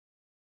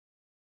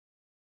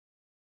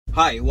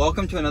Hi,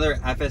 welcome to another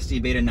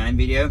FSD Beta 9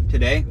 video.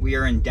 Today we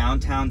are in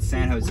downtown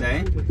San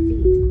Jose.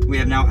 We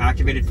have now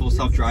activated full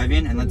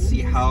self-driving, and let's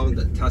see how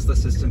the Tesla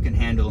system can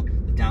handle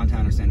the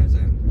downtown of San Jose.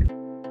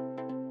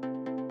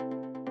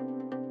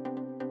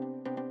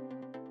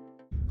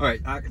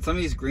 Alright, some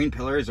of these green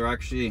pillars are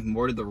actually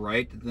more to the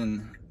right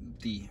than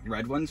the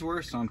red ones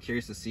were, so I'm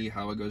curious to see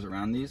how it goes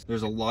around these.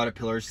 There's a lot of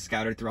pillars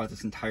scattered throughout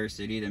this entire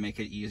city to make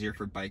it easier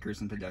for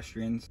bikers and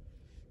pedestrians.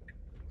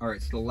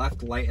 Alright, so the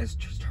left light has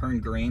just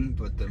turned green,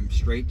 but the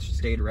straight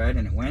stayed red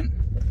and it went.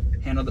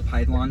 Handled the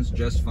pylons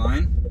just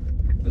fine.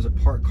 There's a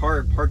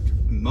car parked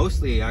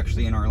mostly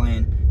actually in our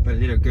lane, but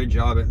it did a good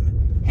job at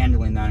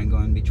handling that and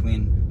going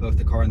between both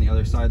the car on the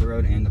other side of the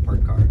road and the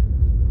parked car.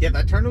 Yeah,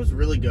 that turn was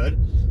really good.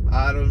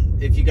 I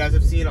don't if you guys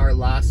have seen our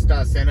last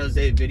San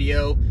Jose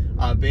video,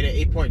 Beta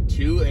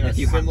 8.2, and a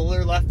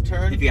similar left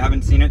turn. If you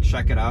haven't seen it,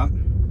 check it out.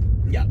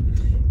 Yeah.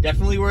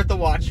 Definitely worth a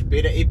watch.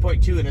 Beta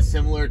 8.2 in a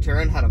similar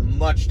turn had a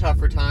much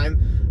tougher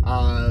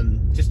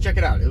time. Just check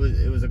it out. It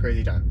was a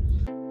crazy time.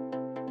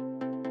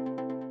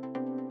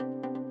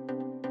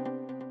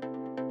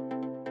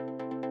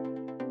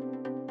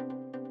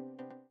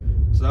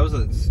 So that was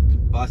a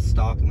bus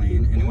stop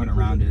lane, and it went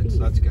around it, so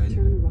that's good.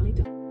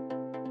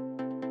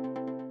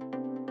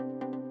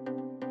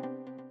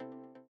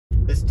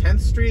 This 10th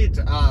Street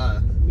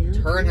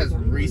turn has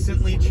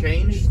recently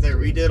changed. They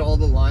redid all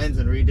the lines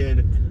and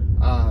redid.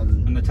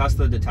 And the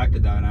Tesla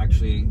detected that and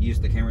actually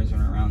used the cameras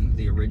around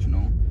the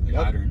original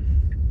pattern.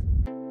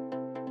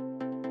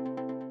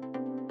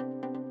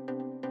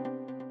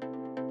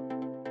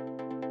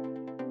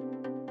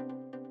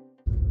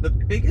 The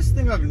biggest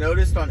thing I've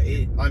noticed on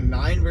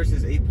 9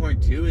 versus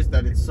 8.2 is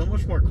that it's so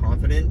much more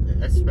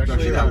confident,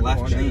 especially that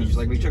left change.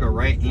 Like we took a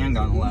right and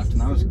got on the left,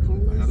 and that was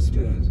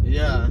smooth.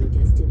 Yeah.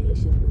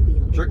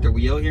 Jerked a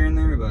wheel here and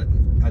there, but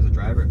as a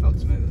driver, it felt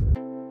smooth.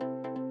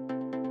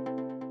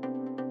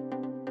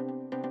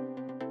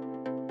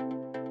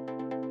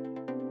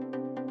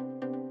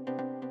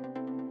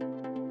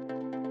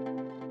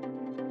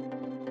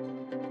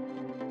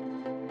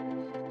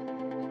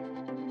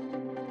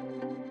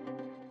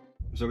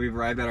 So we've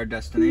arrived at our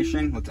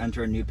destination. Let's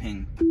enter a new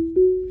ping.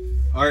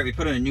 Alright, we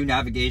put in a new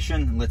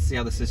navigation, and let's see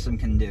how the system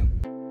can do.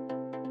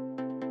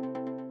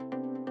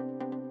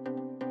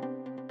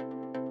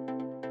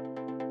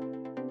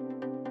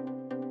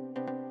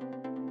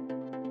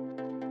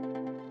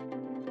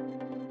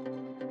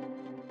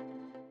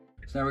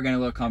 So now we're getting a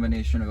little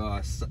combination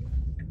of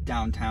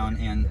downtown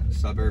and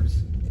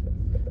suburbs,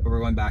 but we're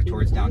going back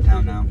towards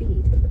downtown now.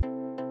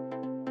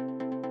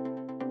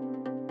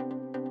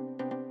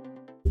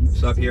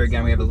 So up here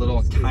again, we have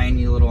a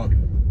tiny little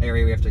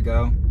area we have to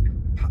go.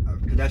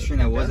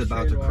 Pedestrian I was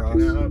about to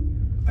cross.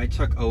 I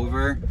took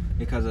over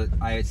because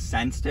I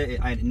sensed it.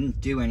 I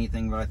didn't do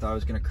anything, but I thought I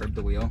was going to curb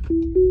the wheel.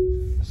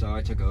 So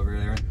I took over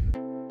there.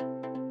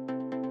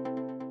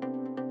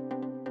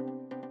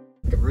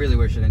 I really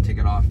wish I didn't take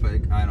it off, but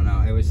I don't know.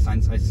 I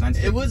sensed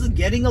it. It was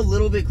getting a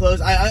little bit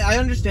close. I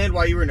understand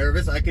why you were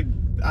nervous. I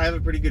have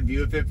a pretty good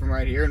view of it from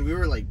right here, and we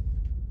were like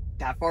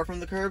that far from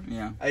the curb.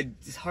 Yeah.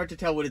 It's hard to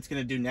tell what it's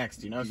gonna do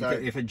next, you know? So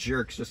if it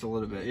jerks just a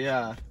little bit.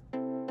 Yeah.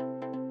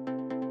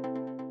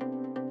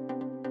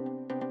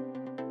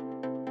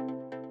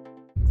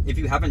 If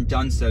you haven't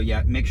done so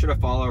yet, make sure to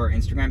follow our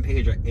Instagram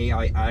page at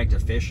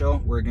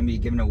AIAddictOfficial. We're going to be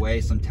giving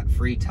away some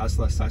free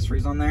Tesla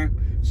accessories on there.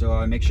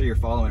 So make sure you're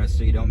following us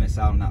so you don't miss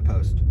out on that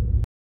post.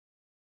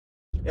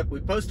 Yep,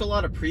 we post a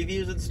lot of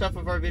previews and stuff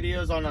of our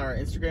videos on our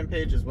Instagram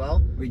page as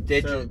well. We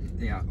did, so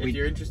yeah. If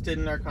you're interested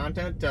in our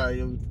content,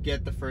 you'll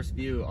get the first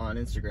view on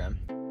Instagram.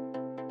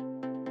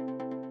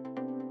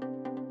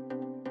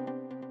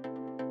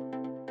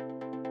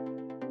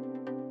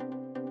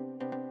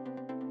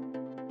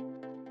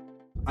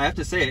 I have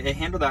to say, it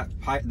handled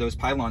those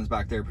pylons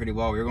back there pretty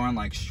well. We were going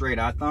like straight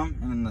at them,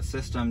 and then the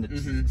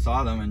system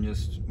saw them and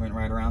just went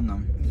right around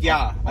them.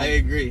 Yeah, I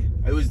agree.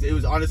 It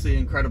was honestly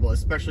incredible,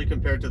 especially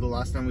compared to the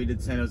last time we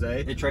did San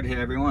Jose. It tried to hit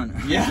everyone.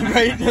 Yeah,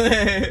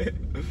 right.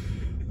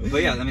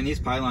 But yeah, I mean, these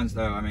pylons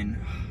though, I mean,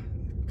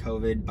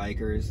 COVID,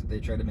 bikers, they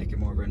try to make it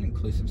more of an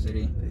inclusive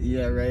city.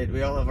 Yeah, right.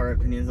 We all have our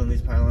opinions on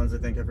these pylons. I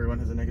think everyone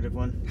has a negative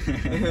one.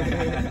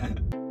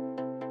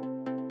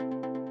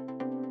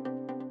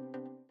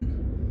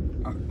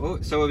 Oh,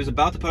 so it was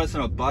about to put us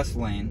in a bus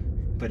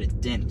lane, but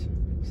it didn't.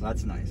 So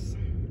that's nice.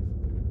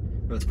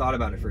 But I thought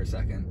about it for a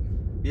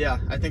second. Yeah,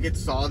 I think it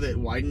saw that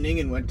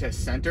widening and went to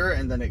center,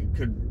 and then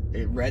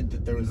it read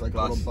that there was like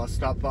a little bus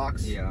stop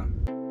box. Yeah.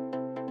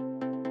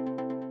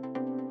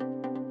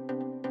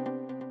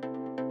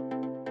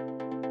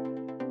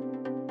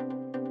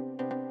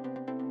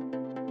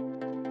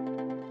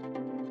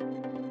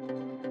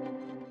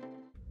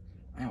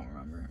 I don't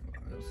remember.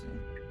 We'll see.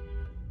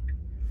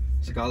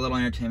 So got a little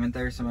entertainment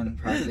there. Someone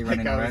probably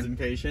running red. I was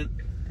impatient.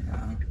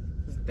 Yeah.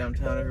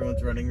 Downtown,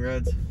 everyone's running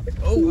reds.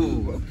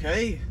 Oh,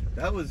 okay.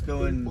 That was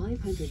going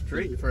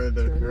straight for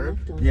the curb.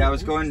 Yeah, I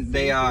was going.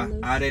 They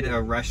added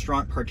a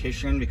restaurant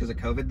partition because of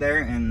COVID there,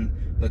 and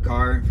the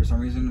car, for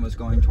some reason, was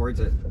going towards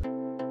it.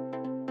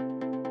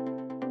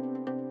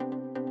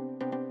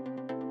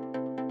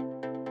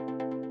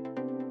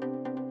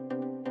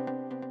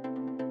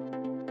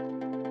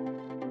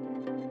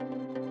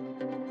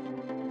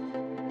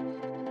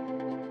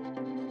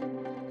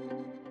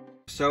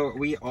 So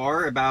we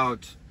are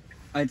about,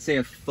 I'd say,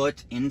 a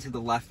foot into the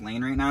left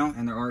lane right now,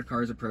 and there are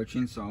cars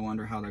approaching, so I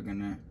wonder how they're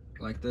gonna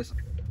like this.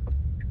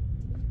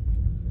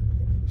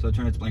 So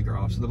turn its blinker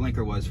off. So the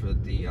blinker was for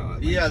the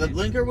yeah, the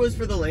blinker was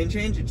for the lane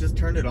change. It just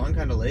turned it on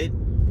kind of late.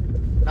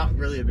 Not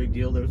really a big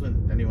deal. There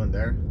wasn't anyone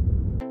there.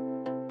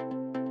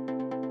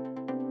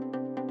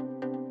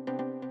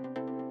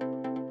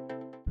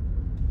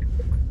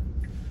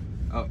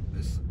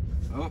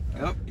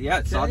 Yeah,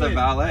 it saw the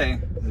valet.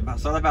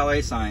 Saw the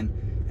valet sign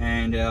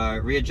and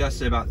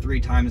readjusted about 3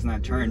 times in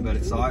that turn, but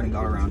it saw it and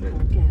got around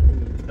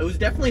it. It was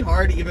definitely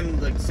hard, even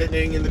like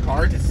sitting in the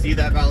car, to see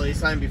that valet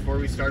sign before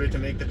we started to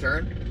make the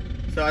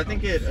turn. So I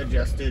think it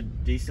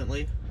adjusted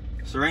decently.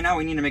 So right now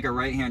we need to make a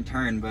right-hand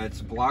turn, but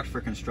it's blocked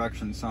for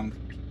construction. So I'm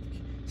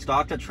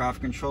stopped at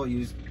traffic control,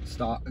 used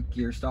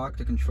gear stock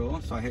to control.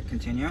 So I hit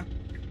continue.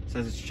 It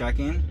says it's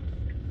checking.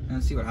 And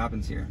let's see what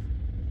happens here.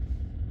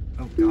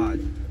 Oh God.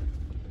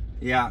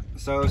 Yeah,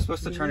 so I was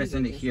supposed to turn us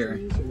into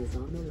here,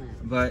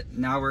 but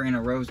now we're in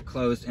a road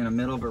closed in the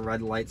middle of a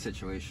red light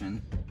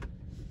situation.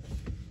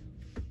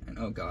 And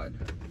oh God.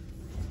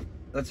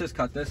 Let's just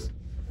cut this.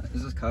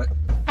 Is this cut?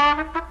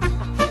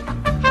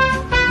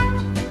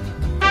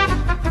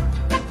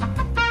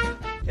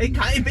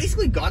 It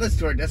basically got us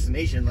to our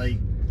destination. Like,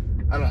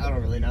 I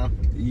don't really know.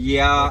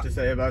 Yeah. What to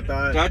say about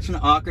that? That's an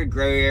awkward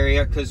gray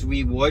area because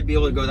we would be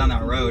able to go down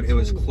that road. It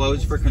was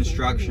closed for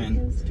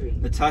construction.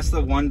 The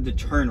Tesla wanted to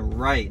turn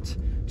right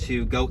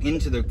to go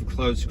into the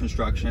closed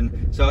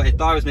construction. So it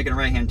thought it was making a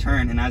right-hand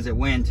turn, and as it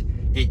went,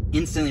 it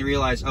instantly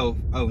realized, oh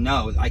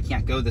no, I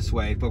can't go this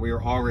way. But we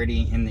were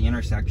already in the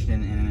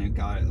intersection, and it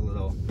got a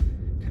little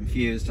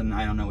confused, and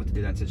I don't know what to do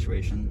in that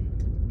situation.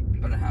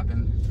 But it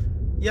happened.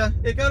 Yeah,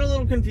 it got a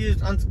little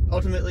confused,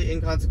 ultimately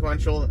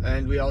inconsequential,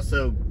 and we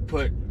also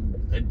put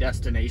a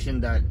destination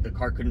that the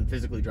car couldn't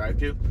physically drive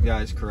to. Yeah,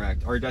 that's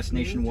correct. Our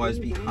destination was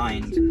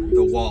behind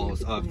the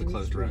walls of the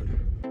closed road.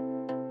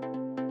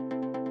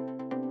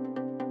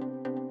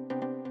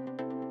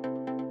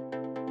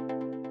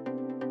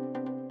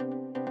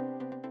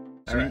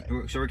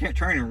 So we're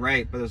turning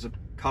right, but there's a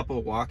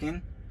couple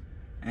walking,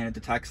 and it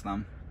detects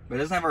them. But it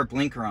doesn't have our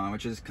blinker on,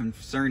 which is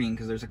concerning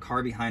because there's a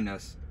car behind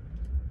us.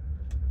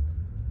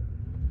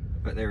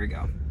 But there we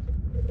go.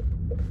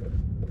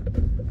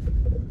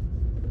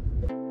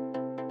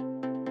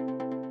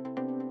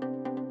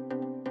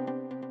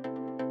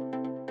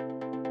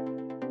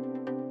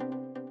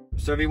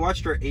 So if you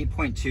watched our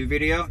 8.2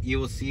 video, you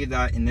will see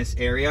that in this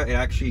area, it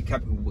actually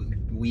kept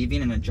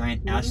weaving in a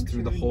giant S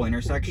through the whole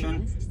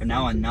intersection. But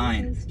now on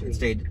 9, it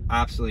stayed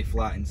absolutely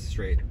flat and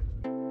straight.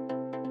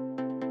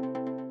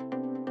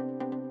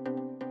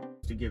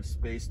 To give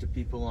space to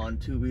people on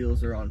 2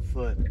 wheels or on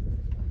foot.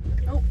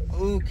 Oh,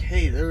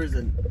 okay, there was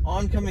an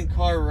oncoming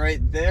car right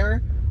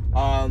there.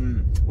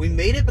 We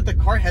made it, but the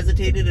car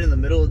hesitated in the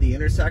middle of the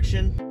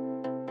intersection.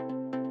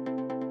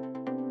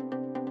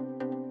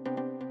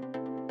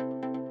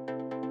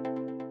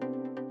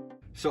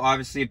 So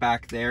obviously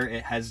back there,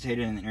 it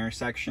hesitated in the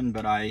intersection,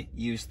 but I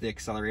used the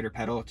accelerator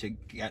pedal to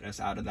get us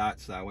out of that,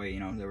 so that way, you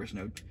know, there was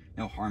no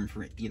harm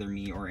for either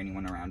me or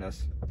anyone around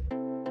us.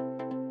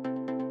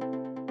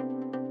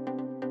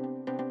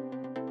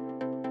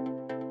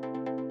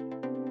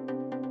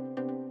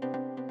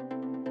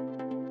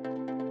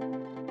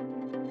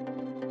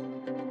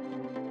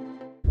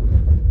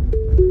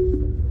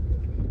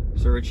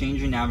 So we're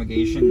changing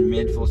navigation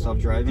mid full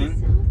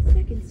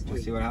self-driving.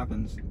 We'll see what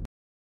happens.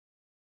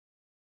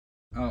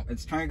 Oh,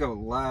 it's trying to go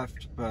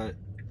left, but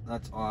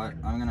that's odd.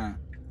 I'm gonna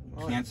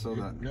cancel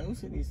that. It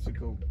knows it needs to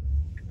go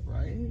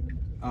right.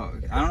 Oh,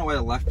 I don't know why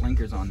the left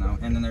blinker's on though.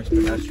 And then there's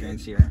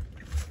pedestrians here.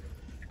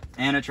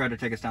 And it tried to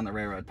take us down the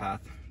railroad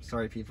path.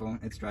 Sorry people,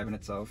 it's driving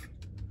itself.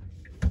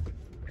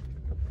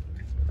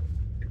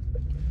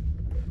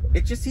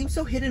 It just seems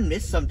so hit and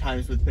miss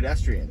sometimes with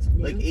pedestrians.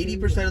 Like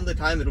 80% of the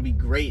time it'll be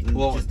great and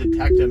just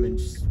detect them and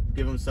just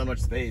give them so much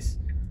space.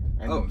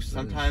 And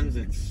sometimes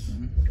it's...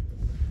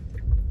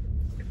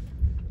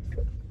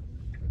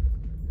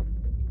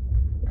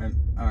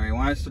 Alright, I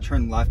want us to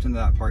turn left into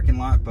that parking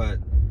lot, but...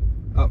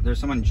 Oh, there's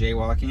someone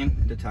jaywalking.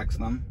 It detects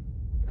them.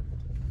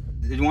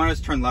 It wanted us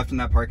to turn left in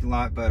that parking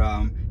lot, but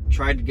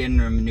tried to get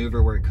into a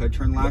maneuver where it could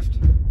turn left,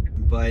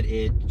 but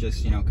it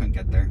just, you know, couldn't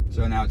get there.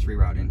 So now it's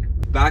rerouting.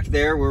 Back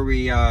there where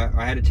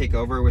I had to take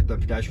over with the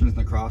pedestrians in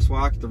the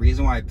crosswalk, the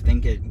reason why I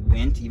think it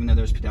went, even though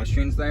there's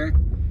pedestrians there,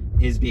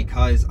 is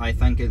because I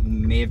think it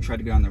may have tried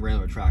to go on the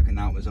railroad track and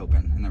that was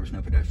open and there was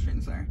no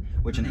pedestrians there.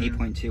 Which in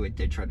 8.2 it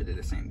did try to do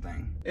the same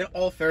thing. In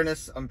all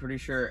fairness, I'm pretty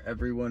sure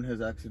everyone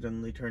has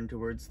accidentally turned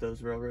towards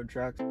those railroad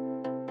tracks.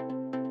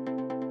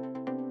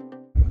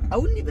 I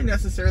wouldn't even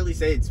necessarily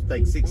say it's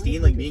like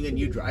 16, like being a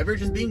new driver,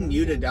 just being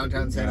new to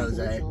downtown San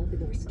Jose.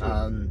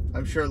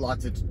 I'm sure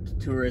lots of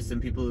tourists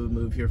and people who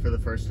move here for the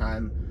first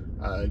time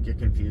get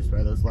confused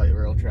by those light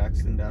rail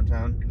tracks in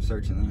downtown.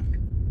 Certainly.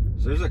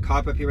 So there's a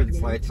cop up here with its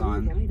lights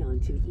on,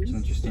 which is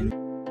interesting.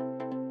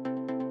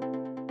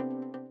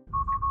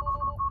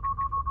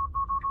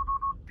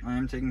 I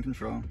am taking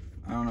control.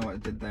 I don't know what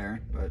it did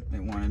there, but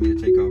it wanted me to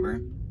take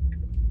over.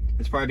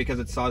 It's probably because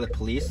it saw the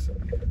police,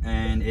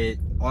 and it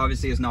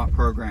obviously is not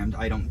programmed,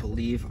 I don't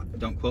believe,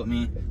 don't quote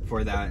me,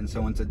 for that. And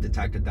so once it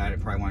detected that,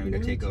 it probably wanted me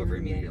to take over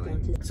immediately.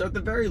 So at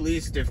the very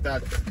least, if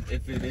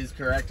it is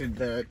corrected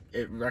that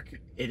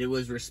it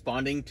was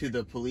responding to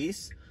the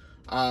police,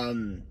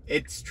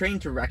 it's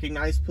trained to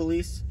recognize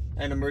police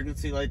and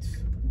emergency lights,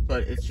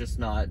 but it's just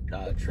not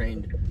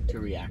trained to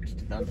react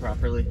to them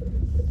properly.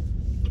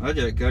 I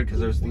did it good because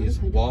there's these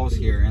walls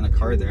here and a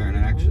car there, and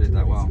I actually did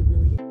that well.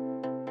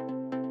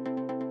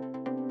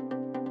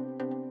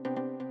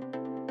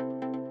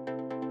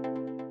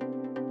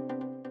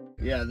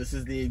 Yeah, this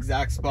is the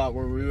exact spot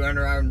where we went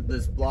around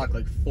this block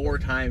like 4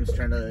 times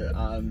trying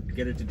to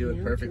get it to do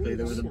it perfectly.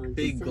 There was a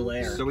big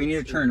glare. So we need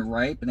to turn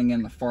right, but then get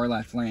in the far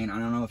left lane. I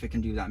don't know if it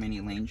can do that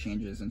many lane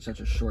changes in such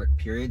a short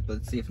period, but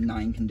let's see if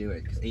 9 can do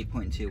it, because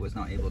 8.2 was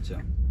not able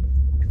to.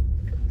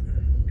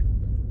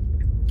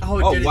 Oh,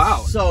 it did it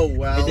so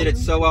well. It did it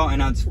so well,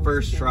 and on its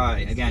first try.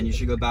 Again, you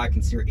should go back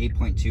and see our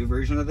 8.2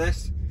 version of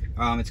this.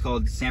 It's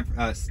called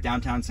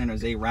Downtown San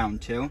Jose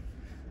Round 2.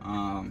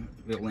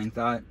 We'll link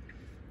that.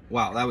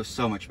 Wow, that was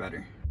so much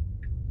better.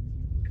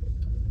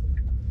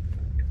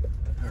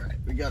 All right,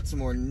 we got some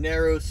more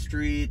narrow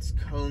streets,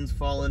 cones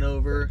falling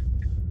over.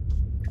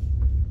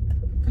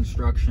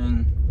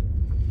 Construction.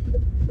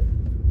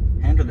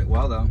 Handled it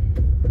well, though.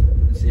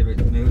 Let's see if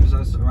it moves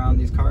us around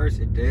these cars.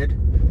 It did.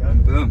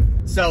 And boom.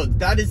 So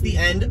that is the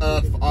end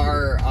of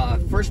our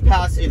first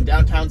pass in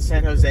downtown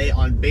San Jose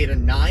on beta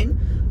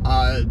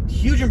 9.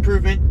 Huge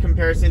improvement in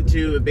comparison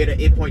to beta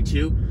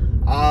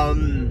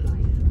 8.2.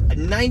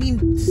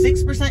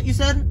 96% you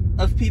said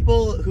of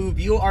people who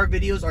view our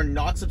videos are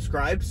not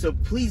subscribed, so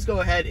please go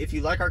ahead, if you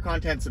like our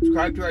content,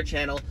 subscribe to our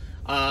channel.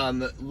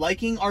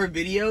 Liking our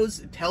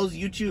videos tells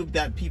YouTube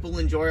that people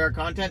enjoy our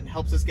content,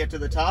 helps us get to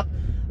the top.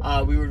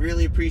 We would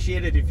really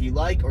appreciate it if you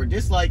like or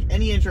dislike.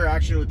 Any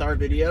interaction with our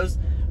videos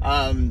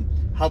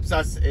helps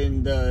us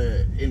in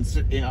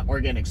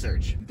organic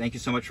search. Thank you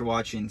so much for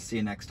watching. See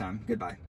you next time. Goodbye.